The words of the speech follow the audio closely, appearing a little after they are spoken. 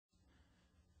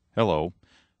Hello.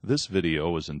 This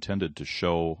video is intended to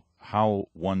show how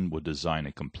one would design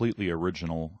a completely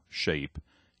original shape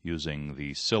using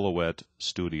the Silhouette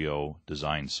Studio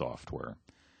design software.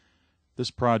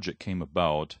 This project came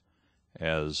about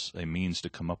as a means to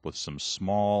come up with some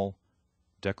small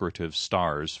decorative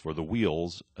stars for the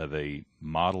wheels of a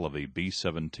model of a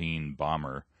B-17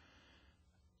 bomber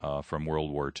from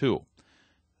World War II.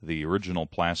 The original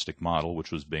plastic model, which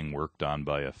was being worked on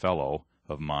by a fellow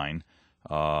of mine,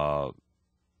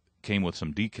 came with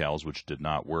some decals which did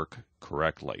not work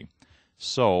correctly.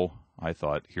 So I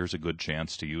thought, here's a good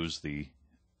chance to use the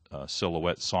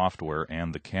Silhouette software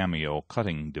and the Cameo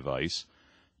cutting device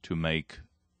to make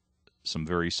some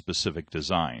very specific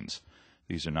designs.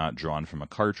 These are not drawn from a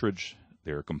cartridge.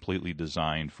 They're completely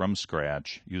designed from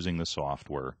scratch using the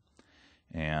software.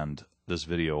 And this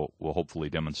video will hopefully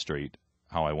demonstrate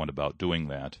how I went about doing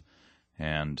that,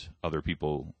 and other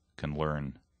people can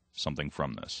learn something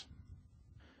from this.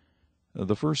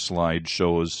 The first slide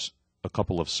shows a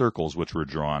couple of circles which were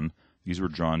drawn. These were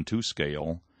drawn to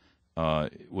scale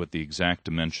with the exact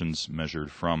dimensions measured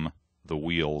from the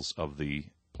wheels of the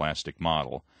plastic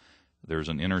model. There's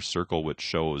an inner circle which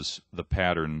shows the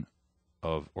pattern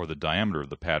of, or the diameter of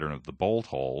the pattern of the bolt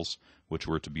holes, which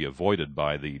were to be avoided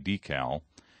by the decal,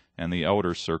 and the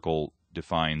outer circle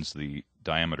defines the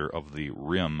diameter of the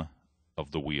rim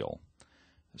of the wheel.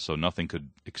 So nothing could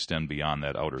extend beyond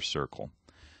that outer circle.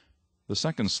 The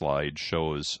second slide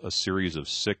shows a series of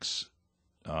 6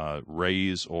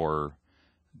 rays or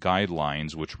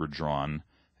guidelines which were drawn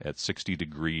at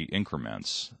 60-degree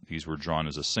increments. These were drawn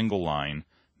as a single line,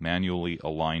 manually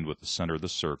aligned with the center of the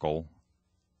circle,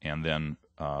 and then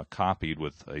copied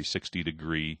with a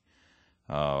 60-degree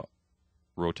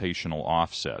rotational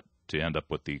offset to end up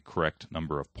with the correct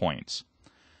number of points.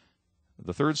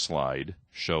 The third slide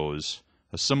shows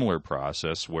a similar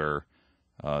process where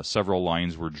several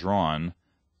lines were drawn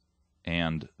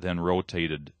and then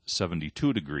rotated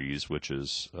 72 degrees, which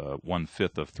is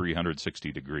 1/5 of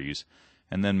 360 degrees,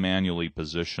 and then manually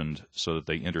positioned so that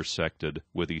they intersected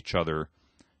with each other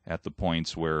at the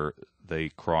points where they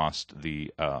crossed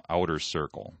the outer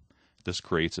circle. This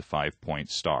creates a 5-point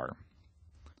star.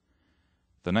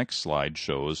 The next slide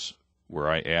shows where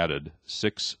I added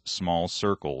 6 small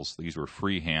circles. These were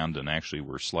freehand and actually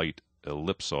were slight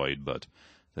ellipsoid, but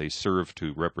they serve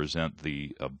to represent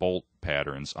the bolt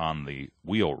patterns on the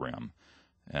wheel rim,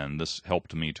 and this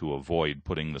helped me to avoid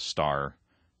putting the star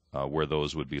where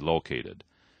those would be located.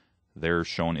 They're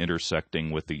shown intersecting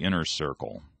with the inner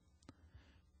circle.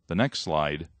 The next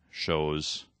slide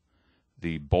shows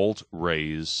the bolt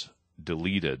rays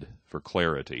deleted for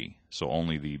clarity, so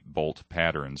only the bolt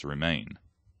patterns remain.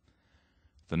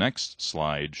 The next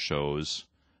slide shows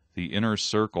the inner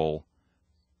circle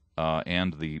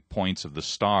and the points of the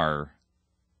star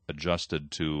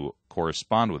adjusted to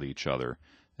correspond with each other.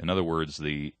 In other words,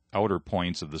 the outer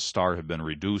points of the star have been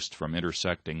reduced from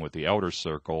intersecting with the outer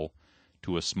circle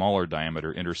to a smaller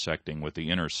diameter intersecting with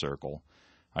the inner circle.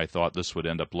 I thought this would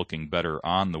end up looking better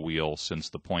on the wheel since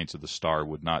the points of the star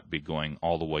would not be going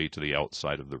all the way to the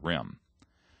outside of the rim.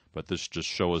 But this just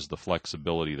shows the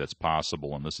flexibility that's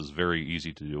possible, and this is very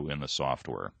easy to do in the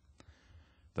software.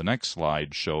 The next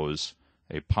slide shows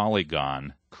a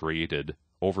polygon created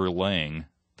overlaying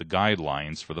the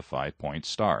guidelines for the 5-point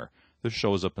star. This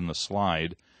shows up in the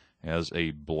slide as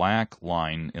a black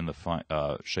line in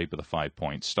the shape of the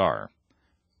 5-point star.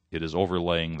 It is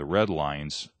overlaying the red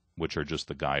lines, which are just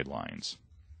the guidelines.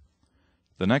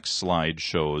 The next slide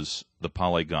shows the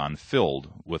polygon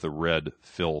filled with a red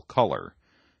fill color.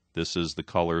 This is the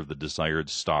color of the desired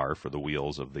star for the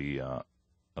wheels of the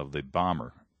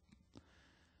bomber.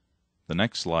 The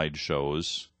next slide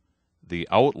shows the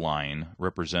outline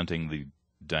representing the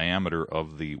diameter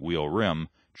of the wheel rim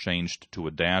changed to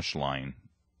a dash line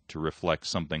to reflect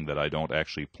something that I don't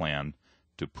actually plan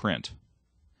to print.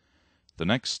 The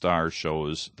next star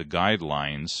shows the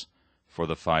guidelines for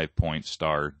the 5-point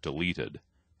star deleted,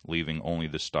 leaving only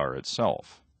the star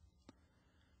itself.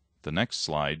 The next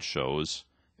slide shows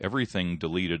everything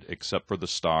deleted except for the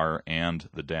star and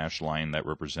the dash line that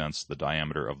represents the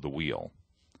diameter of the wheel.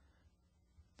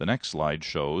 The next slide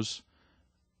shows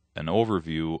an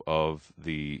overview of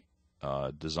the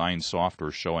design software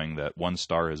showing that 1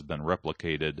 star has been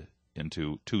replicated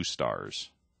into 2 stars.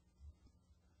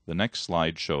 The next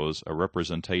slide shows a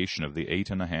representation of the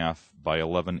 8.5 by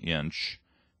 11 inch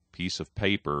piece of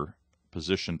paper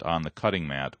positioned on the cutting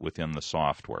mat within the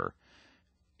software.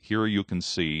 Here you can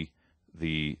see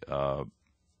the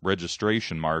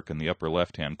registration mark in the upper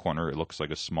left-hand corner. It looks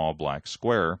like a small black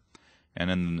square,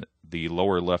 and in the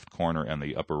lower left corner and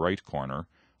the upper right corner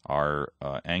are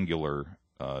angular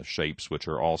shapes, which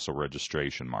are also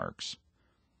registration marks.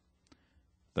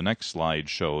 The next slide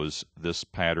shows this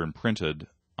pattern printed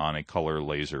on a color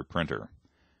laser printer.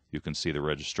 You can see the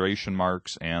registration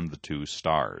marks and the 2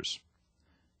 stars.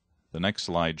 The next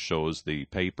slide shows the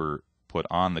paper put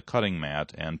on the cutting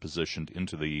mat and positioned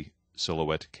into the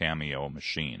Silhouette Cameo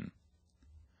machine.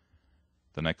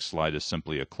 The next slide is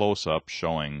simply a close-up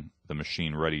showing the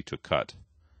machine ready to cut.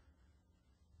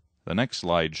 The next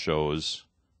slide shows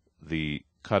the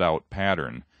cutout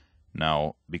pattern.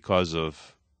 Now, because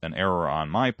of an error on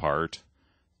my part,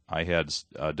 I had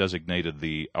designated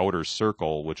the outer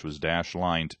circle, which was dash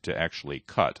lined, to actually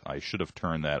cut. I should have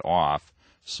turned that off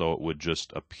so it would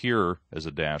just appear as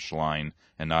a dash line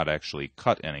and not actually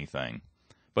cut anything.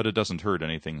 But it doesn't hurt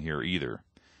anything here either.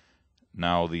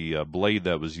 Now, the blade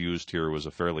that was used here was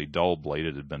a fairly dull blade.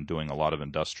 It had been doing a lot of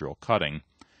industrial cutting,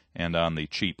 and on the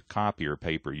cheap copier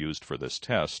paper used for this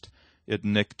test, it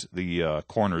nicked the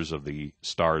corners of the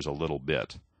stars a little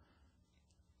bit.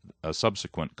 A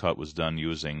subsequent cut was done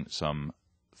using some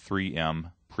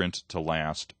 3M print to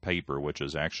last paper, which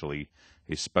is actually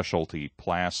a specialty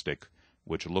plastic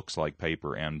which looks like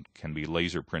paper and can be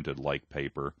laser printed like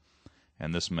paper,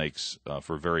 and this makes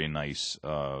for very nice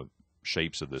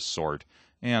shapes of this sort.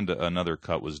 And another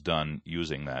cut was done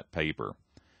using that paper.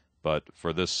 But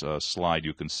for this slide,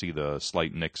 you can see the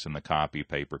slight nicks in the copy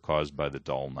paper caused by the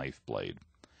dull knife blade.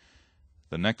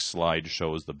 The next slide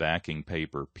shows the backing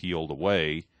paper peeled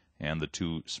away and the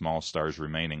 2 small stars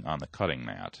remaining on the cutting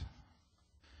mat.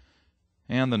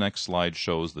 And the next slide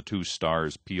shows the 2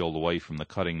 stars peeled away from the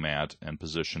cutting mat and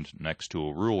positioned next to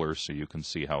a ruler so you can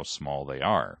see how small they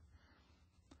are.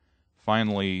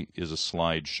 Finally is a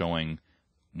slide showing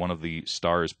one of the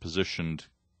stars positioned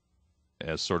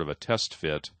as sort of a test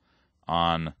fit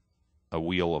on a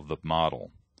wheel of the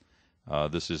model.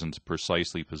 This isn't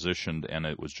precisely positioned, and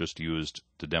it was just used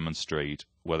to demonstrate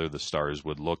whether the stars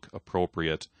would look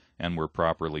appropriate and were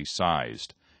properly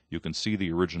sized. You can see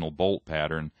the original bolt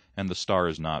pattern, and the star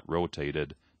is not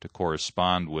rotated to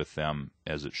correspond with them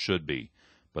as it should be,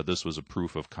 but this was a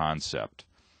proof of concept.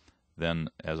 Then,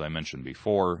 as I mentioned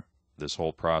before, this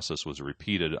whole process was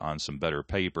repeated on some better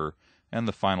paper, and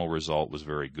the final result was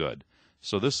very good.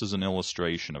 So this is an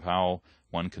illustration of how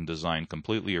one can design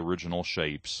completely original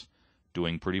shapes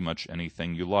doing pretty much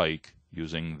anything you like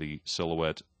using the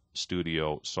Silhouette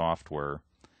Studio software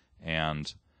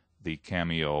and the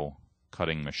Cameo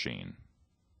cutting machine.